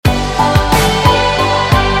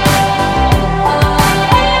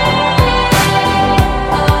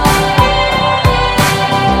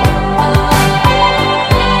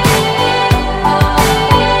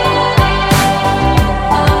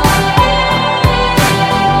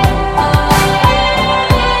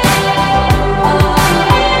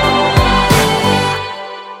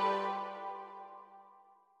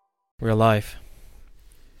Real life.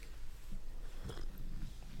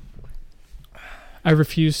 I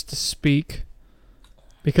refuse to speak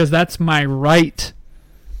because that's my right.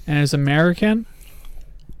 And as an American,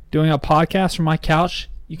 doing a podcast from my couch,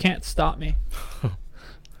 you can't stop me.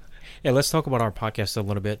 Yeah, let's talk about our podcast a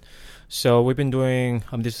little bit. So we've been doing.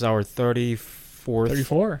 This is our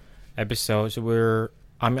 34 episode. So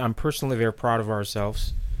I'm personally very proud of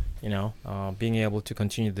ourselves. Being able to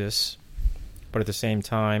continue this, but at the same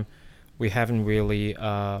time, we haven't really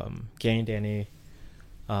gained any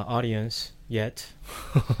audience yet.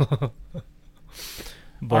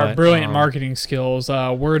 But, our brilliant marketing skills,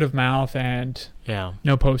 word of mouth, and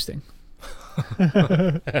no posting.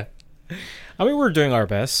 I mean, we're doing our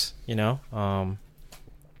best, in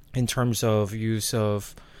terms of use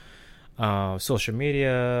of social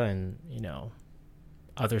media and,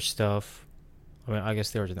 other stuff. I mean, I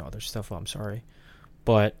guess there's no other stuff. I'm sorry.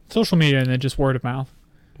 But social media and then just word of mouth.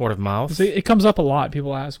 Word of mouth? It comes up a lot.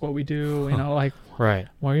 People ask what we do, right.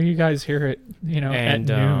 Why are you guys here at, at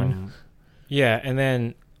noon? Yeah, and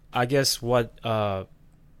then I guess what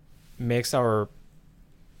makes our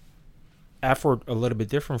effort a little bit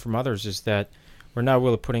different from others is that we're not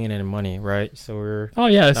really putting in any money, right? So we're not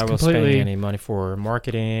really spending any money for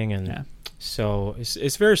marketing, and so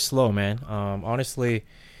it's very slow, man. Honestly,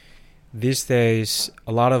 these days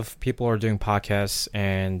a lot of people are doing podcasts,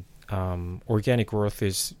 and organic growth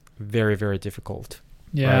is very, very difficult.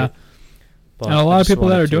 Yeah. Right? And a lot of people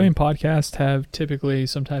that are doing podcasts have typically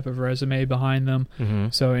some type of resume behind them,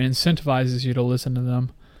 so it incentivizes you to listen to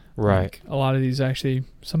them. Right. Like a lot of these, actually,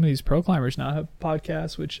 some of these pro climbers now have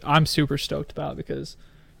podcasts, which I'm super stoked about because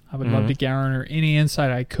I would love to garner any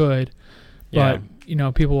insight I could. But,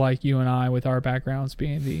 people like you and I, with our backgrounds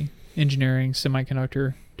being the engineering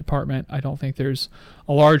semiconductor department, I don't think there's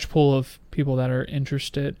a large pool of people that are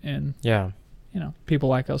interested in, people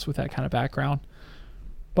like us with that kind of background.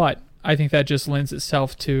 But I think that just lends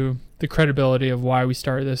itself to the credibility of why we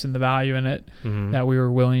started this and the value in it, that we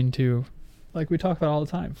were willing to, like we talk about all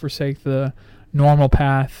the time, forsake the normal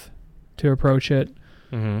path to approach it,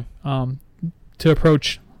 to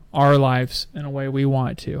approach our lives in a way we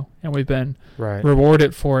want to. And we've been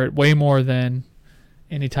rewarded for it way more than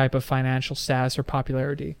any type of financial status or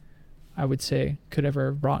popularity, I would say, could ever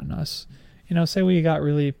have brought in us. Say we got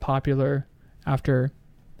really popular after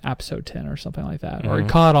episode 10 or something like that, or it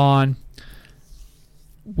caught on,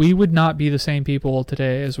 we would not be the same people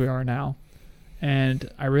today as we are now. And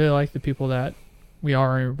I really like the people that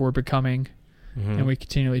we're becoming, and we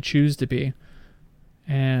continually choose to be.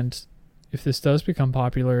 And if this does become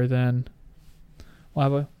popular, then we'll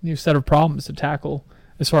have a new set of problems to tackle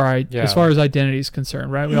as far as identity is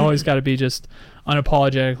concerned, right? We always got to be just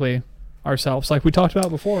unapologetically ourselves, like we talked about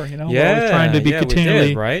before. We're always trying to be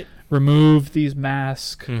continually remove these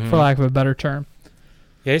masks, for lack of a better term.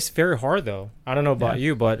 Yeah, it's very hard though. I don't know about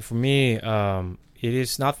you, but for me, it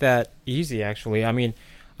is not that easy, actually. I mean,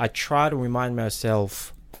 I try to remind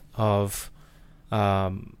myself of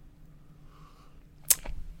that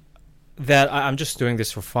I'm just doing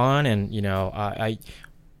this for fun, and I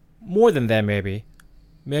more than that, maybe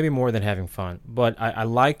more than having fun. But I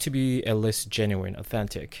like to be at least genuine,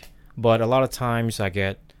 authentic. But a lot of times I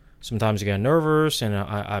get nervous, and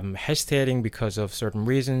I'm hesitating because of certain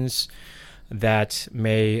reasons that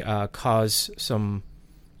may cause some,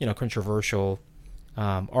 controversial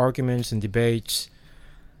arguments and debates,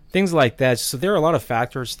 things like that. So there are a lot of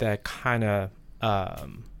factors that kind of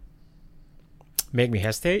make me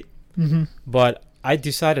hesitate. But I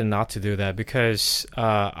decided not to do that because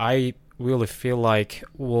I really feel like,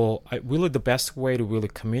 the best way to really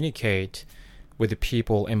communicate with the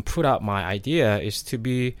people and put out my idea is to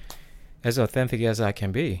be as authentic as I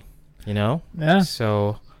can be, Yeah.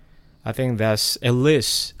 So I think that's at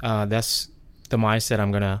least that's the mindset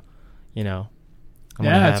I'm gonna,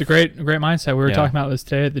 it's a great mindset. We were talking about this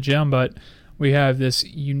today at the gym, but we have this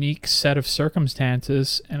unique set of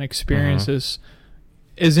circumstances and experiences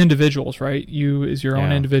as individuals, right? You as your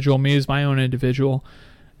own individual, me as my own individual,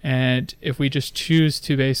 and if we just choose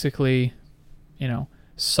to basically,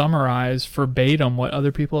 summarize verbatim what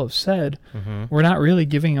other people have said, we're not really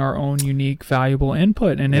giving our own unique, valuable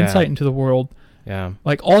input and insight into the world. Yeah.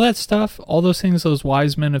 Like all that stuff, all those things those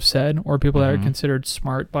wise men have said, or people that are considered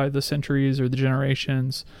smart by the centuries or the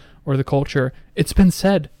generations or the culture, it's been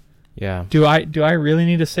said. Yeah. Do I really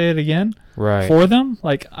need to say it again? Right. For them?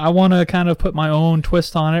 Like, I want to kind of put my own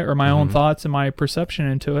twist on it, or my own thoughts and my perception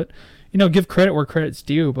into it. Give credit where credit's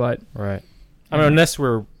due, but... Right. I mean, unless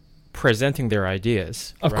we're presenting their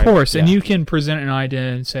ideas. Of course. And you can present an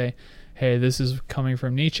idea and say, hey, this is coming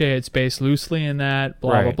from Nietzsche. It's based loosely in that,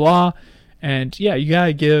 blah, blah, blah. And yeah, you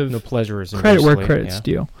gotta give No plagiarism. credit where basically, credit's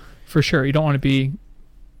due, for sure. You don't want to be,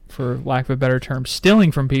 for lack of a better term,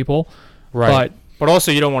 stealing from people. Right. But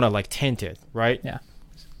also, you don't want to like taint it, right? Yeah.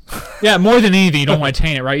 Yeah, more than anything, you don't want to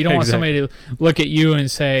taint it, right? You don't Exactly. want somebody to look at you and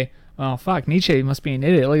say, "Oh, fuck, Nietzsche must be an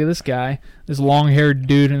idiot. Look at this guy, this long-haired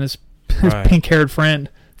dude, and this Right. pink-haired friend."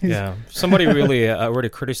 Yeah. Somebody really already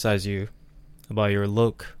criticized you about your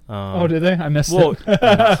look. Oh, did they? I missed well,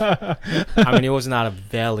 it. I mean, it was not a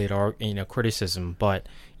valid or criticism, but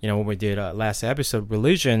when we did last episode,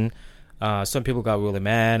 religion, some people got really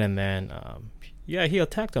mad, and then he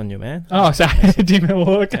attacked on you, man. Oh, sorry. I didn't even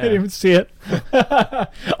look. I Yeah. didn't even see it.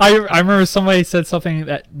 I remember somebody said something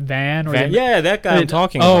that van. Or Yeah, that guy I'm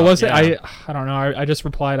talking about. Oh, was it? Yeah. I don't know. I just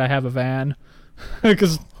replied, I have a van.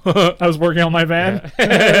 Because I was working on my van.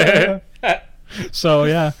 So,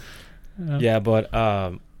 yeah. Yeah, but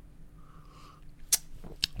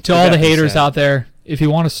To all the that being haters said- out there, if you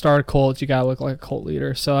want to start a cult, you got to look like a cult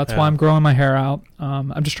leader. So that's why Yeah. I'm growing my hair out.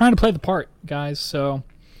 I'm just trying to play the part, guys. So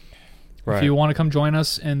right. if you want to come join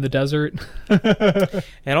us in the desert.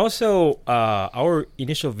 And also, our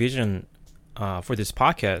initial vision for this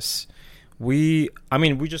podcast, we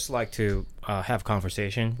just like to have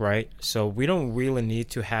conversation, right? So we don't really need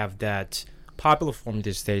to have that popular form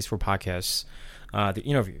these days for podcasts, the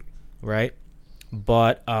interview, right?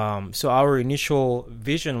 But so our initial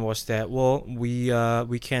vision was that, well, we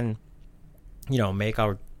can,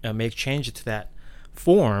 make changes to that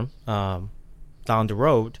form down the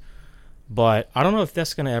road. But I don't know if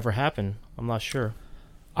that's gonna ever happen. I'm not sure.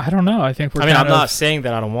 I don't know. I think we're I'm not saying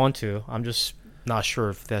that I don't want to. I'm just not sure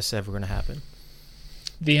if that's ever going to happen.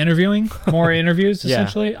 the interviewing, more interviews, Yeah,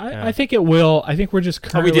 essentially. yeah. I think it will. I think we're just Oh,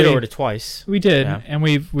 currently... we did already twice. We did, Yeah. and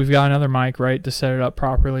we've got another mic, right, to set it up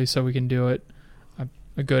properly so we can do it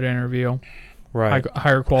a good interview, Right.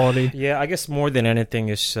 higher quality. Yeah, I guess more than anything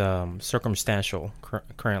is circumstantial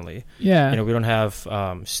currently. Yeah. We don't have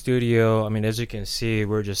studio. I mean, as you can see,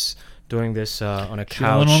 we're just doing this on a couch.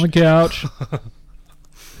 Chilling on the couch.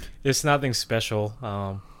 It's nothing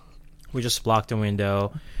special. We just blocked the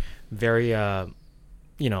window. Very,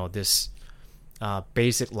 this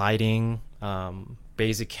basic lighting,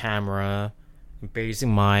 basic camera, basic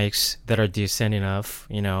mics that are decent enough.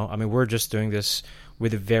 We're just doing this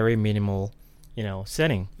with a very minimal,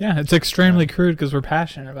 setting. Yeah, it's extremely crude because we're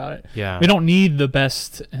passionate about it. Yeah. We don't need the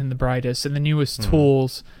best and the brightest and the newest Mhm.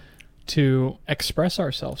 tools to express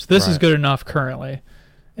ourselves. This is Right. good enough currently.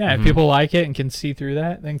 Yeah, if Mhm. people like it and can see through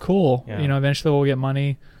that, then cool. Yeah. Eventually we'll get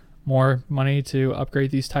more money to upgrade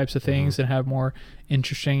these types of things and have more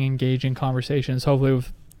interesting, engaging conversations, hopefully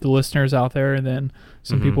with the listeners out there, and then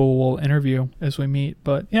some Mhm. people will interview as we meet.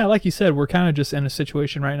 But yeah, like you said, we're kind of just in a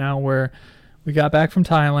situation right now where we got back from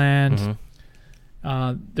Thailand. Mhm.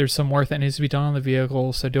 There's some work that needs to be done on the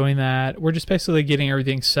vehicle, so doing that. We're just basically getting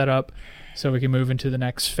everything set up so we can move into the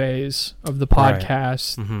next phase of the Right.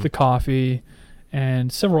 podcast, Mhm. the coffee,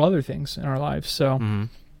 and several other things in our lives. So Mhm.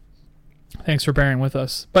 thanks for bearing with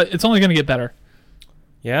us. But it's only going to get better.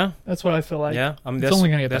 Yeah. That's what I feel like. Yeah. it's That's, only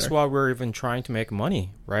going to get that's better. why we're even trying to make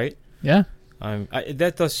money, right? Yeah.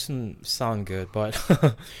 That doesn't sound good,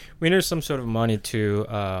 but we need some sort of money to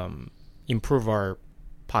improve our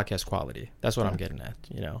podcast quality. That's what I'm getting at.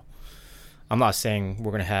 I'm not saying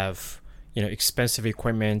we're gonna have expensive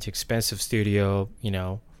equipment, expensive studio,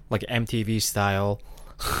 like MTV style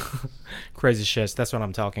crazy shit. That's what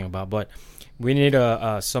I'm talking about. But we need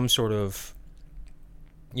some sort of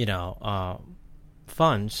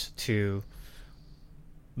funds to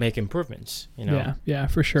make improvements. Yeah,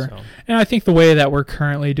 for sure. So, And I think the way that we're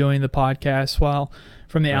currently doing the podcast, while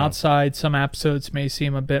from the Yeah. outside, some episodes may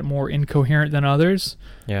seem a bit more incoherent than others,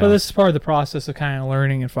 yeah. but this is part of the process of kind of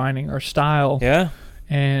learning and finding our style. Yeah.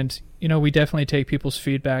 And, we definitely take people's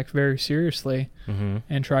feedback very seriously Mm-hmm.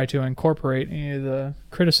 and try to incorporate any of the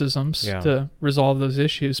criticisms Yeah. to resolve those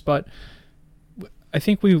issues. But I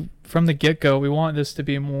think from the get-go, we want this to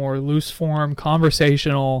be more loose form,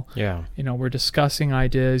 conversational. Yeah. We're discussing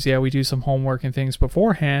ideas. Yeah, we do some homework and things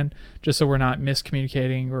beforehand just so we're not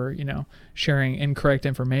miscommunicating or, sharing incorrect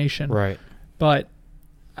information. Right. But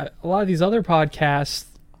a lot of these other podcasts,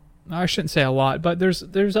 I shouldn't say a lot, but there's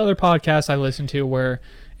other podcasts I listen to where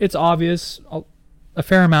it's obvious a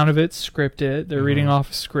fair amount of it's scripted. They're reading off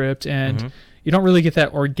a script, and Mhm. you don't really get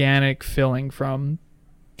that organic feeling from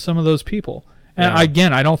some of those people. And Yeah.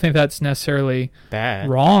 again, I don't think that's necessarily Bad.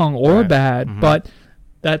 wrong or Right. bad, Mhm. but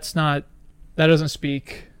that doesn't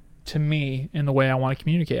speak to me in the way I want to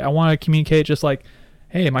communicate. I want to communicate just like,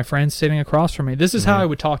 hey, my friend's sitting across from me. This is how Mhm. I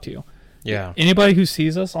would talk to you. Yeah. Anybody who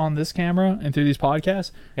sees us on this camera and through these podcasts,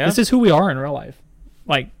 Yeah. this is who we are in real life.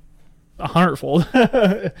 Like a hundredfold.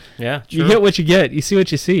 Yeah, You true. get what you get. You see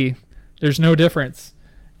what you see. There's no difference.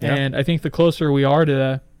 Yep. And I think the closer we are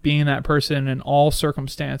to being that person in all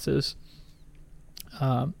circumstances,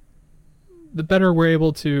 the better we're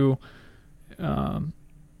able to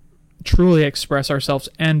truly express ourselves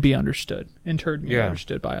and be understood, in turn be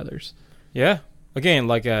understood by others. Yeah. Again,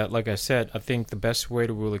 like I said, I think the best way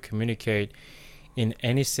to really communicate in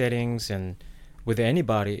any settings and with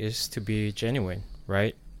anybody is to be genuine,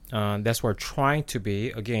 right? That's what we're trying to be.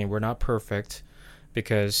 Again, we're not perfect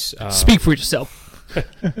because Speak for yourself.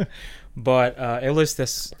 but at least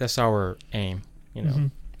that's our aim, you know. Mm-hmm.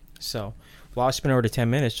 So, well, I spent already 10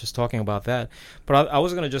 minutes just talking about that. But I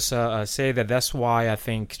was going to just say that that's why I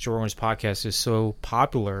think Joe Rogan's podcast is so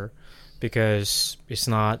popular, because it's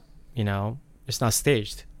not, you know, it's not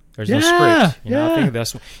staged. There's no script. You know, I think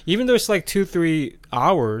that's, even though it's like 2-3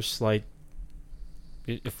 hours, like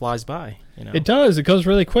it flies by. You know, It does. It goes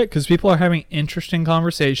really quick because people are having interesting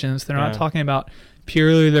conversations. They're not talking about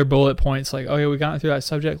purely their bullet points like, oh yeah, we got through that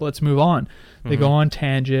subject, let's move on. They go on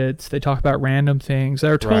tangents. They talk about random things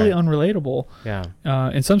that are totally unrelatable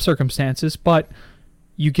in some circumstances, but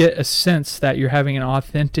you get a sense that you're having an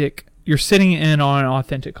authentic, you're sitting in on an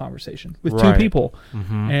authentic conversation with two people.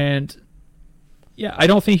 And yeah, I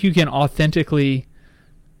don't think you can authentically,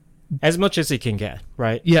 as much as you can get,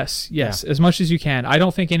 right? Yes, as much as you can. I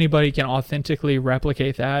don't think anybody can authentically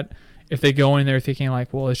replicate that if they go in there thinking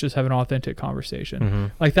like, well, let's just have an authentic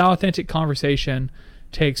conversation. Like, the authentic conversation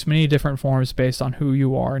takes many different forms based on who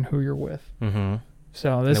you are and who you're with.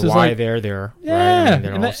 So this and is why like, they're there. yeah, right? I mean,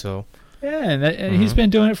 they're and also and he's been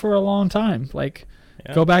doing it for a long time. Like,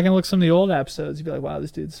 go back and look some of the old episodes. You'd be like, wow,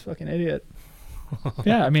 this dude's a fucking idiot.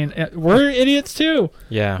 Yeah, I mean, we're idiots too.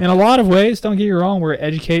 Yeah. In a lot of ways, don't get you wrong, we're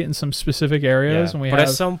educated in some specific areas. And at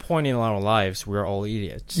some point in our lives, we're all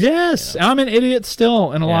idiots. Yes, you know? I'm an idiot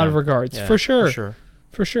still in a lot of regards, for sure.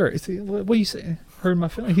 For sure. What do you say? Hurt my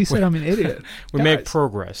feelings. He said I'm an idiot. We make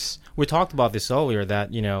progress. We talked about this earlier,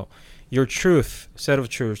 that, you know, your set of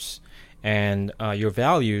truths and your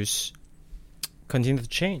values continue to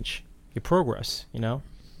change. You progress, you know.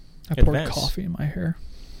 I poured coffee in my hair.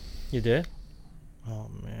 You did? Oh,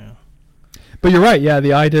 man. But you're right. Yeah,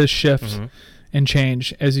 the ideas shift and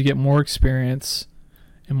change as you get more experience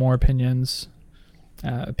and more opinions.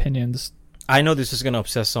 I know this is going to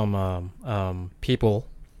upset some people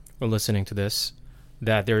who are listening to this,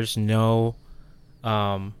 that there's no,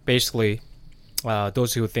 basically,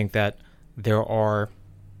 those who think that there are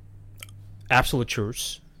absolute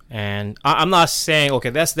truths. And I'm not saying,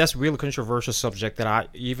 okay, that's a really controversial subject that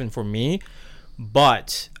even for me,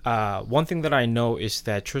 but one thing that I know is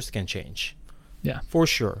that truth can change. Yeah. For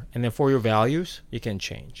sure. And then for your values, it can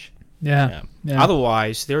change. Yeah.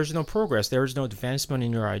 Otherwise, there's no progress. There's no advancement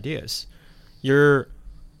in your ideas. You're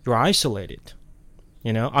isolated.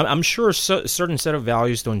 You know, I'm sure a certain set of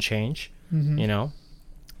values don't change. You know,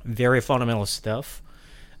 very fundamental stuff.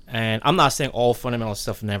 And I'm not saying all fundamental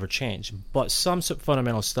stuff never change, but some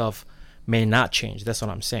fundamental stuff may not change. That's what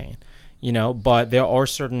I'm saying. You know, but there are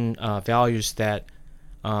certain values that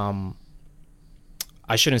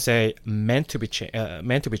I shouldn't say meant to be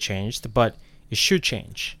changed, but it should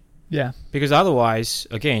change. Yeah. Because otherwise,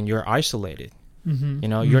 again, you're isolated. You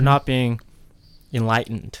know, you're not being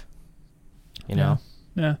enlightened. You know.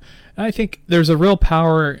 Yeah. And I think there's a real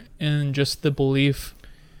power in just the belief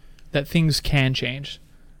that things can change.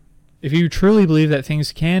 If you truly believe that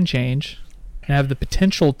things can change and have the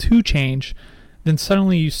potential to change, then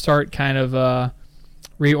suddenly you start kind of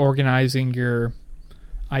reorganizing your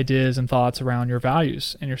ideas and thoughts around your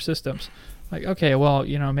values and your systems. Like, okay, well,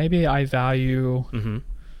 you know, maybe I value...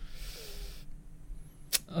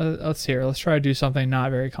 let's see here. Let's try to do something not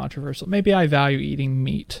very controversial. Maybe I value eating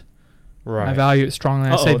meat. Right. I value it strongly.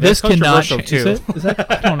 I say this cannot change. Is that?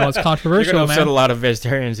 I don't know. It's controversial, You're man. upset a lot of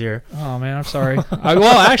vegetarians here. Oh man, I'm sorry.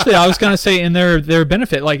 Well, actually, I was going to say in their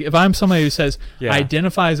benefit. Like, if I'm somebody who says I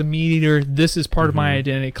identify as a meat eater, this is part of my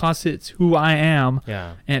identity, it constitutes who I am,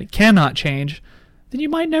 and it cannot change, then you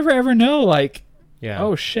might never ever know. Like,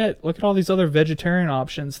 oh shit, look at all these other vegetarian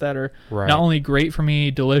options that are not only great for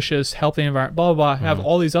me, delicious, help the environment, blah blah blah, have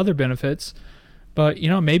all these other benefits, but you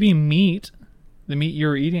know, maybe the meat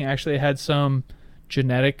you're eating actually had some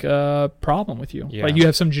genetic problem with you. Like, you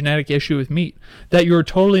have some genetic issue with meat that you're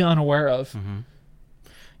totally unaware of.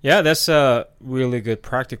 Yeah, that's a really good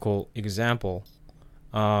practical example.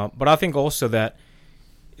 But I think also that,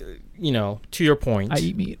 you know, to your point, I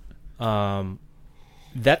eat meat.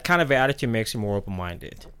 That kind of attitude makes you more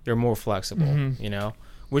open-minded. You're more flexible, you know,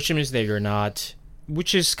 which means that you're not,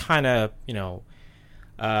 which is kind of, you know,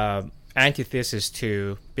 antithesis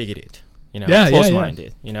to bigoted. You know,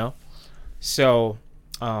 close-minded, you know? So,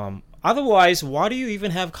 otherwise, why do you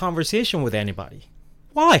even have conversation with anybody?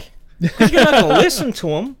 Why? Because you're not going to listen to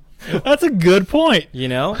them. That's a good point. You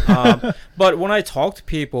know? But when I talk to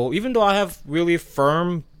people, even though I have really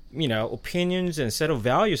firm, opinions and set of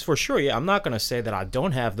values, for sure, yeah, I'm not going to say that I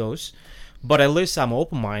don't have those. But at least I'm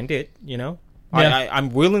open-minded, Yeah. I'm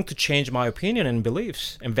willing to change my opinion and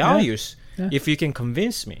beliefs and values if you can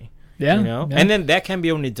convince me. Yeah. Yeah. And then that can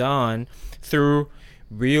be only done through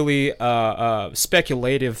really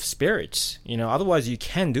speculative spirits. Otherwise you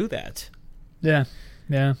can't do that. Yeah.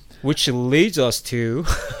 Yeah. Which leads us to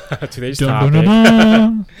today's Dun, topic. dun,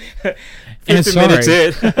 dun, dun. 50 minutes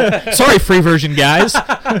in. Sorry, free version guys.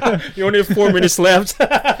 You only have 4 minutes left. We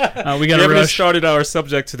got We to haven't rush. started our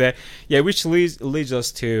subject today. Yeah, which leads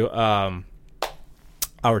us to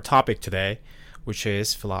our topic today, which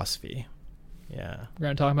is philosophy. Yeah. We're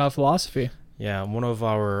going to talk about philosophy. Yeah, one of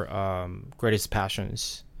our greatest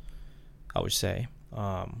passions, I would say.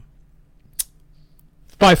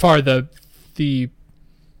 By far the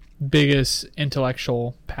biggest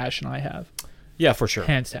intellectual passion I have, Yeah, for sure.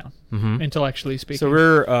 hands down, Mm-hmm. intellectually speaking. So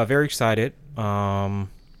we're very excited. But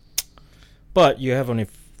you have only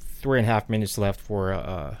 3.5 minutes left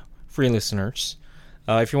for free listeners.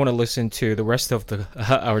 If you want to listen to the rest of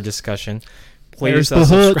our discussion, please There's the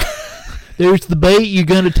hook. There's the bait. You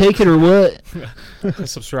going to take it or what?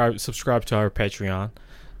 subscribe to our Patreon,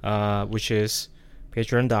 which is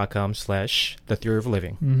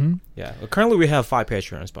patreon.com/thetheoryofliving. Mm-hmm. Yeah. Currently, we have 5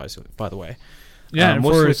 Patreons, by the way. Yeah, and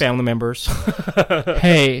mostly for family members.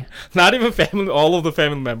 hey, Not even family. All of the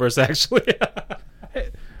family members, actually.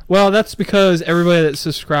 well, that's because everybody that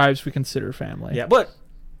subscribes we consider family. Yeah, but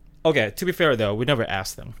okay. To be fair, though, we never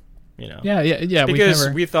asked them. Yeah. Because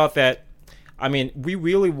we thought that. We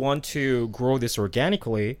really want to grow this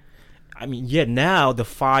organically. Now the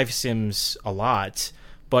 5 seems a lot,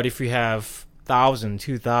 but if we have 1,000,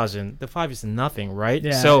 2,000, the 5 is nothing, right?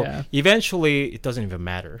 Yeah, so yeah. eventually, it doesn't even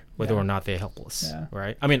matter whether Yeah. or not they help us, Yeah.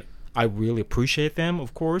 right? I really appreciate them,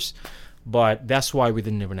 of course, but that's why we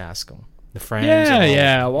didn't even ask them. The friends. and all.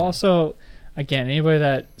 Yeah. Well, also, again, anybody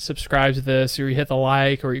that subscribes to this, or you hit the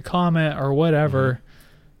like, or you comment, or whatever,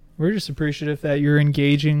 we're just appreciative that you're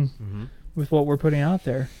engaging Mhm. with what we're putting out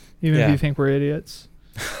there, even if Yeah. you think we're idiots,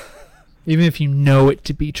 even if you know it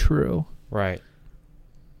to be true. Right.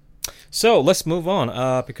 So let's move on,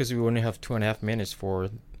 because we only have 2.5 minutes for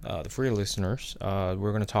the free listeners. We're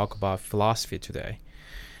going to talk about philosophy today.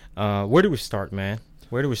 Where do we start, man?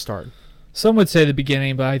 Where do we start? Some would say the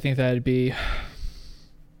beginning, but I think that'd be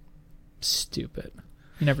stupid.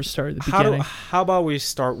 You never start at the beginning. How about we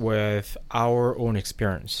start with our own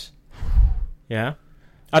experience? Yeah?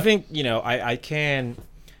 I think, I can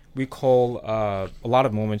recall a lot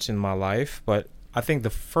of moments in my life, but I think the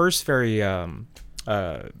first very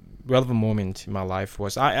relevant moment in my life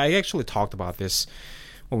was, I actually talked about this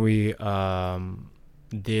when we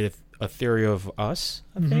did a theory of us,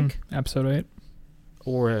 I think, Episode 8.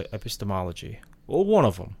 or epistemology, or one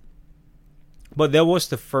of them. But that was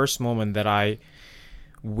the first moment that I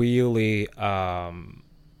really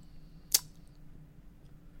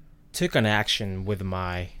took an action with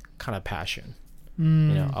my kind of passion.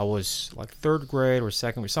 I was like 3rd grade or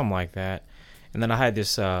 2nd grade, something like that. And then I had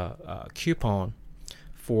this coupon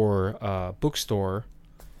for a bookstore,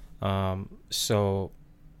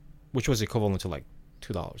 which was equivalent to like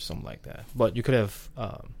 $2, something like that. But you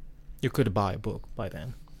could buy a book by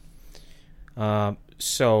then.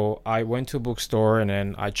 So I went to a bookstore and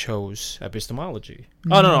then I chose epistemology.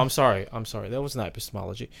 Oh no, I'm sorry. That was not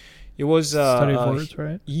epistemology. It was Study of words,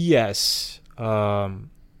 right? Yes.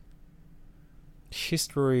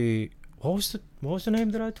 History. What was the name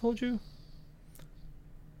that I told you?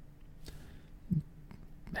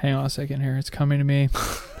 Hang on a second here. It's coming to me.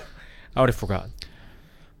 I already forgot.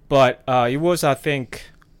 But it was, I think,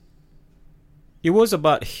 it was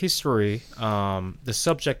about history, the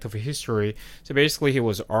subject of history. So basically, he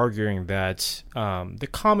was arguing that the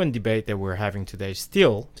common debate that we're having today,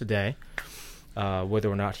 still today, whether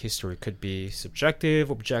or not history could be subjective,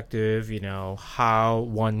 objective, how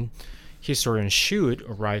one historian should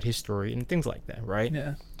write history and things like that, right?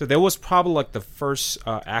 Yeah. So that was probably like the first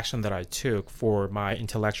action that I took for my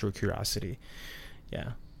intellectual curiosity.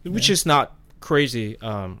 Yeah. Which is not crazy,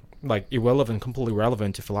 like irrelevant, completely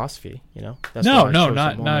relevant to philosophy, That's No, why I chose not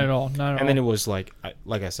that at moment. all. Not at all. And then it was like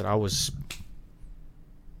I said, I was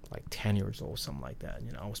like 10 years old, something like that.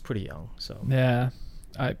 I was pretty young. So Yeah.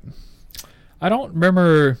 I don't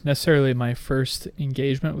remember necessarily my first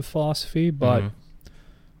engagement with philosophy, but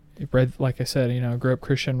it read, like I said, grew up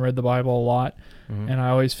Christian, read the Bible a lot, and I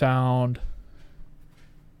always found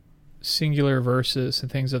singular verses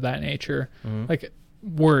and things of that nature. Like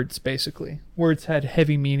words, basically. Words had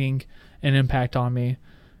heavy meaning and impact on me.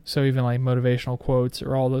 So even like motivational quotes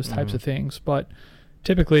or all those types of things. But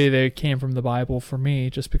typically they came from the Bible for me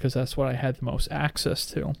just because that's what I had the most access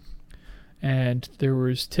to. And there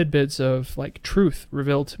was tidbits of like truth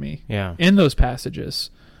revealed to me in those passages,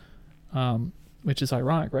 which is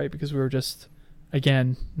ironic, right? Because we were just,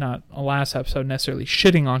 again, not a last episode necessarily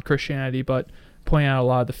shitting on Christianity, but pointing out a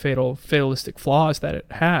lot of the fatalistic flaws that it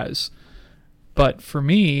has. But for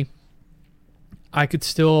me, I could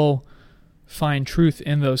still find truth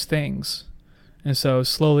in those things. And so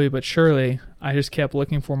slowly but surely, I just kept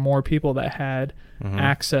looking for more people that had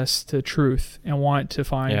access to truth and wanted to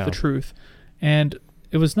find the truth. And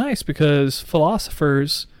it was nice because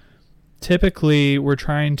philosophers typically were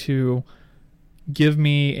trying to give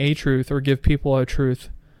me a truth or give people a truth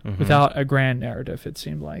without a grand narrative, it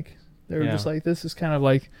seemed like. They were just like, this is kind of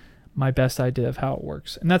like my best idea of how it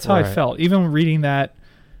works. And that's how I felt. Even reading that,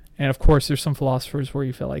 and of course there's some philosophers where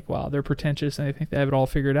you feel like, wow, they're pretentious and they think they have it all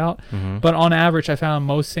figured out. But on average, I found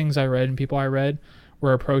most things I read and people I read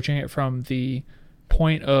were approaching it from the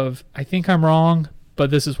point of, I think I'm wrong, but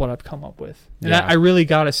this is what I've come up with. And I really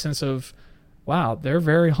got a sense of, wow, they're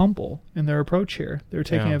very humble in their approach here. They're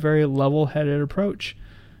taking a very level-headed approach.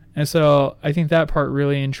 And so I think that part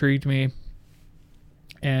really intrigued me.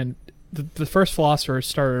 And the first philosopher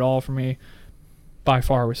started it all for me by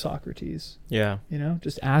far with Socrates. Yeah. You know,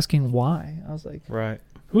 just asking why. I was like,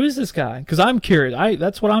 who is this guy? Because I'm curious.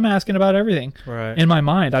 That's what I'm asking about everything. In my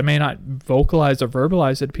mind. I may not vocalize or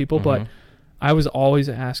verbalize it to people, but I was always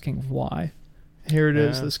asking why. Here it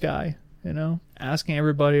is, this guy, you know, asking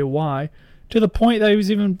everybody why, to the point that he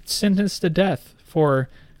was even sentenced to death for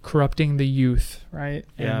corrupting the youth, right?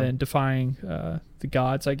 And then defying the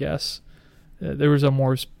gods, I guess. There was a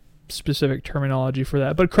more specific terminology for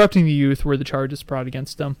that, but corrupting the youth were the charges brought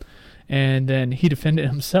against him. And then he defended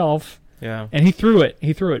himself. And he threw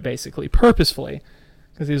it basically, purposefully,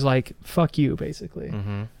 because he was like, fuck you, basically.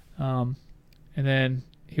 And then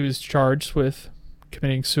he was charged with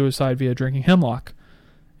committing suicide via drinking hemlock,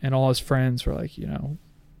 and all his friends were like, you know,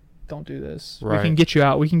 don't do this. We can get you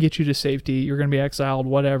out. We can get you to safety. You're going to be exiled,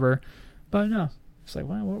 whatever. But no, it's like,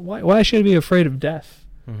 why should I be afraid of death?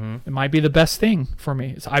 It might be the best thing for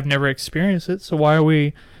me. I've never experienced it, so why are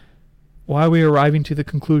we arriving to the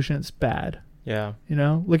conclusion it's bad? You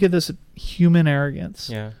know, look at this human arrogance.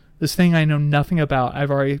 This thing I know nothing about, I've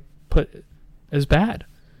already put as bad.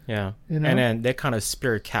 You know? And then that kind of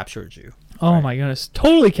spirit captured you. Oh my goodness,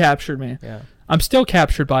 totally captured me. I'm still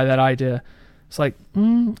captured by that idea. It's like,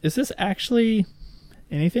 is this actually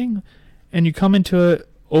anything? And you come into it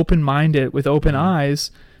open-minded with open eyes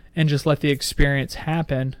and just let the experience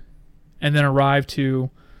happen and then arrive to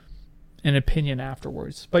an opinion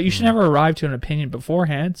afterwards. But you should never arrive to an opinion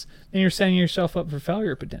beforehand. Then you're setting yourself up for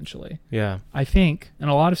failure potentially. I think in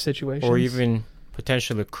a lot of situations. Or even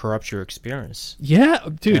potentially corrupt your experience.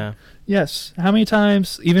 Dude. Yes. How many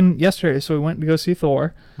times, even yesterday, so we went to go see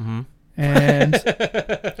Thor, and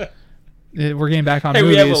we're getting back on movies.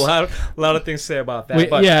 We have a lot of things to say about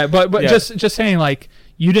that. But just saying, like,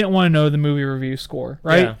 you didn't want to know the movie review score,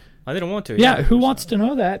 right? I didn't want to. Who wants to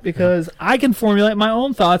know that? Because I can formulate my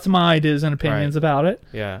own thoughts, my ideas, and opinions about it.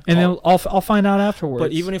 And then I'll find out afterwards.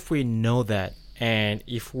 But even if we know that, and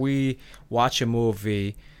if we watch a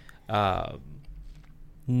movie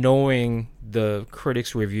knowing the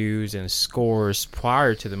critics' reviews and scores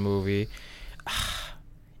prior to the movie,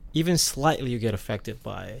 even slightly you get affected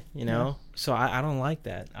by it, you know? So I don't like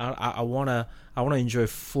that. I wanna enjoy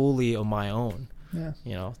fully on my own. You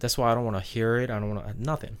know, that's why I don't want to hear it. I don't want to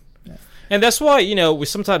nothing. And that's why, you know, we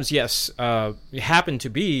sometimes, it happened to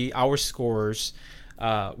be our scores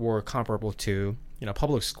were comparable to, you know,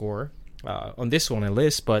 public score on this one at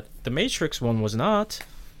least, but the Matrix one was not.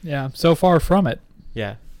 So far from it.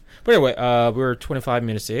 But anyway, we're 25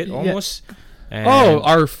 minutes in almost. And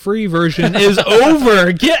our free version is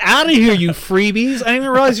over. Get out of here, you freebies. I didn't even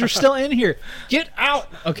realize you're still in here. Get out.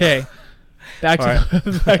 Okay. Back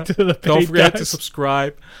to the page, Don't forget to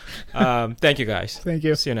subscribe. Thank you, guys. Thank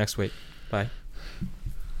you. See you next week. Bye.